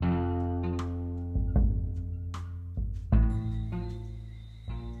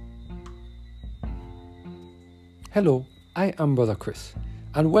Hello, I am Brother Chris,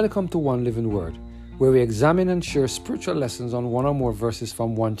 and welcome to One Living Word, where we examine and share spiritual lessons on one or more verses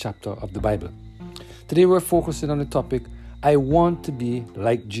from one chapter of the Bible. Today we're focusing on the topic, I want to be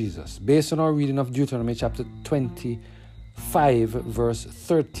like Jesus, based on our reading of Deuteronomy chapter 25, verse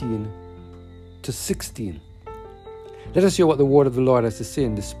 13 to 16. Let us hear what the word of the Lord has to say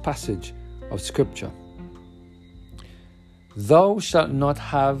in this passage of Scripture. Thou shalt not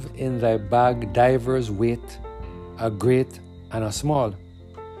have in thy bag divers weight, a great and a small.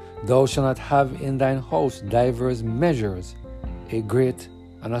 Thou shalt not have in thine house divers measures, a great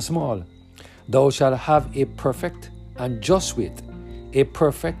and a small. Thou shalt have a perfect and just weight, a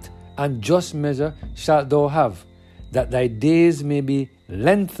perfect and just measure shalt thou have, that thy days may be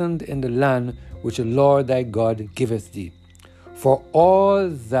lengthened in the land which the Lord thy God giveth thee. For all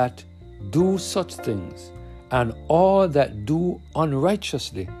that do such things, and all that do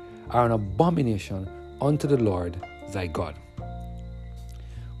unrighteously, are an abomination unto the Lord thy God.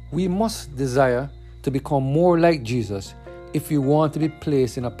 We must desire to become more like Jesus if we want to be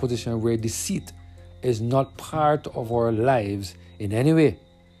placed in a position where deceit is not part of our lives in any way.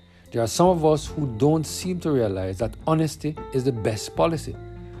 There are some of us who don't seem to realize that honesty is the best policy.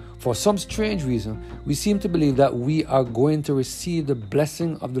 For some strange reason, we seem to believe that we are going to receive the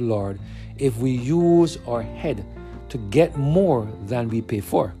blessing of the Lord if we use our head to get more than we pay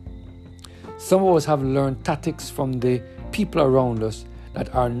for. Some of us have learned tactics from the people around us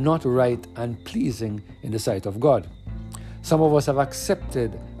that are not right and pleasing in the sight of God. Some of us have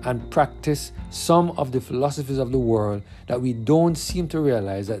accepted and practiced some of the philosophies of the world that we don't seem to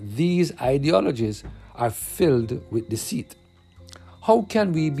realize that these ideologies are filled with deceit. How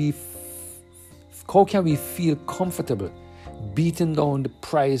can we feel comfortable beating down the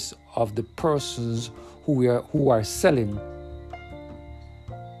price of the persons who are selling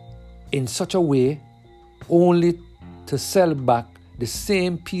in such a way only to sell back the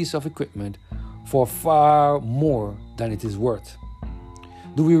same piece of equipment for far more than it is worth?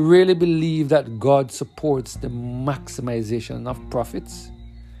 Do we really believe that God supports the maximization of profits?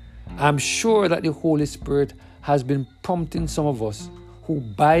 I'm sure that the Holy Spirit has been prompting some of us who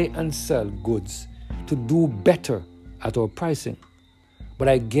buy and sell goods to do better at our pricing. But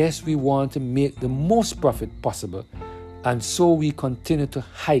I guess we want to make the most profit possible, and so we continue to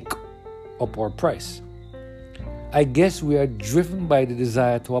hike up our price. I guess we are driven by the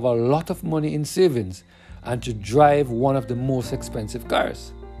desire to have a lot of money in savings and to drive one of the most expensive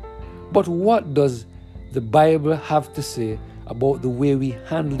cars. But what does the Bible have to say about the way we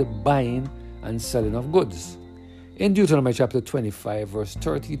handle the buying and selling of goods? In Deuteronomy chapter 25, verse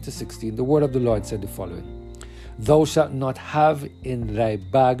 13 to 16, the word of the Lord said the following: Thou shalt not have in thy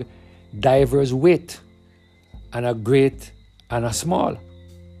bag divers weight, and a great and a small.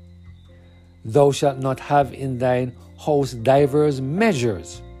 Thou shalt not have in thine house divers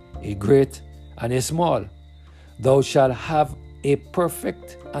measures, a great and a small. Thou shalt have a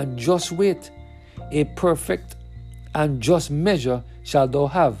perfect and just weight, a perfect and just measure shalt thou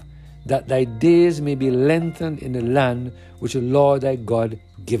have, that thy days may be lengthened in the land which the Lord thy God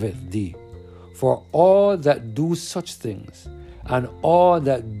giveth thee. For all that do such things, and all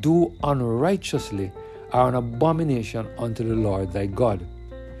that do unrighteously, are an abomination unto the Lord thy God.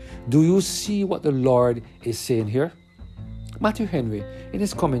 Do you see what the Lord is saying here? Matthew Henry, in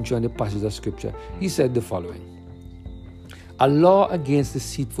his commentary on the passage of Scripture, he said the following: A law against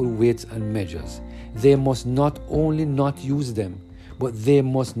deceitful weights and measures. They must not only not use them, but they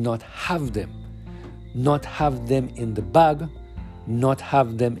must not have them. Not have them in the bag, not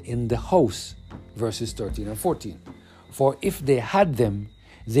have them in the house. Verses 13 and 14. For if they had them,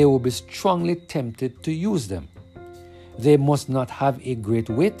 they would be strongly tempted to use them. They must not have a great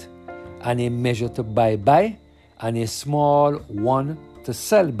weight, and a measure to buy by, and a small one to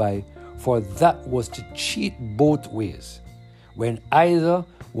sell by, for that was to cheat both ways, when either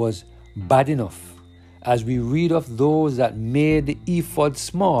was bad enough, as we read of those that made the ephod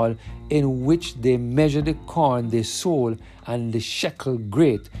small, in which they measured the corn they sold, and the shekel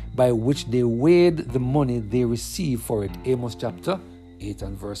great, by which they weighed the money they received for it. Amos chapter 8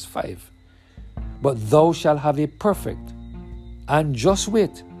 and verse 5. But thou shalt have a perfect and just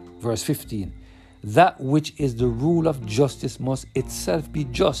weight. Verse 15. That which is the rule of justice must itself be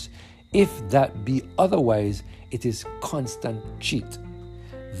just. If that be otherwise, it is constant cheat.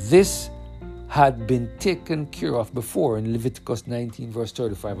 This had been taken care of before in Leviticus 19 verse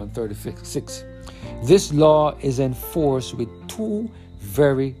 35 and 36. This law is enforced with two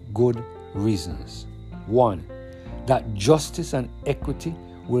very good reasons. One, that justice and equity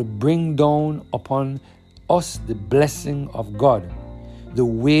will bring down upon us the blessing of God. The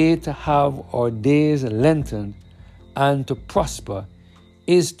way to have our days lengthened and to prosper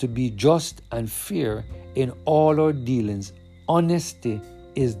is to be just and fair in all our dealings. Honesty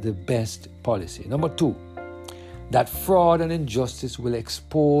is the best policy. Number 2, that fraud and injustice will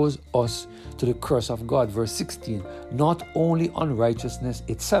expose us to the curse of God. Verse 16, not only unrighteousness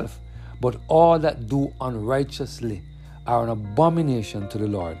itself, but all that do unrighteously are an abomination to the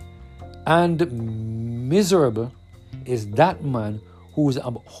Lord. And miserable is that man who is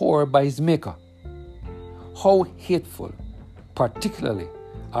abhorred by his Maker. How hateful, particularly,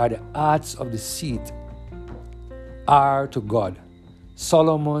 are the arts of deceit are to God.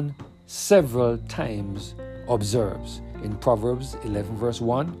 Solomon several times observes in Proverbs 11 verse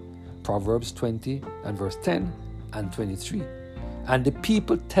 1, Proverbs 20 and verse 10 and 23. And the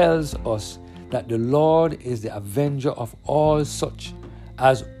people tells us that the Lord is the avenger of all such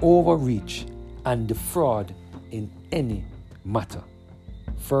as overreach and defraud in any matter.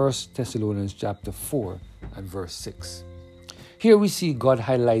 1 Thessalonians chapter 4 and verse 6. Here we see God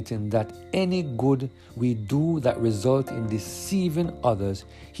highlighting that any good we do that result in deceiving others,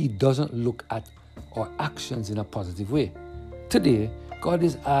 He doesn't look at our actions in a positive way. Today, God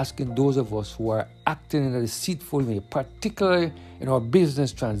is asking those of us who are acting in a deceitful way, particularly in our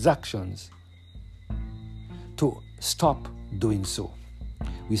business transactions, to stop doing so.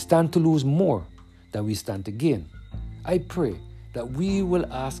 We stand to lose more than we stand to gain. I pray that we will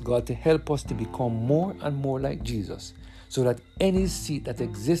ask God to help us to become more and more like Jesus, so that any deceit that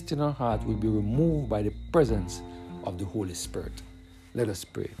exists in our heart will be removed by the presence of the Holy Spirit. Let us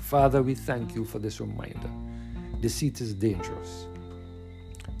pray. Father, we thank you for this reminder. Deceit is dangerous.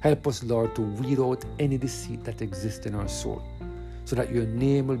 Help us, Lord, to weed out any deceit that exists in our soul, so that your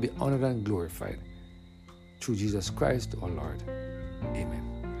name will be honored and glorified. Through Jesus Christ, our Lord.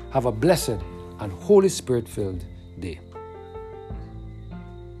 Amen. Have a blessed and Holy Spirit-filled day.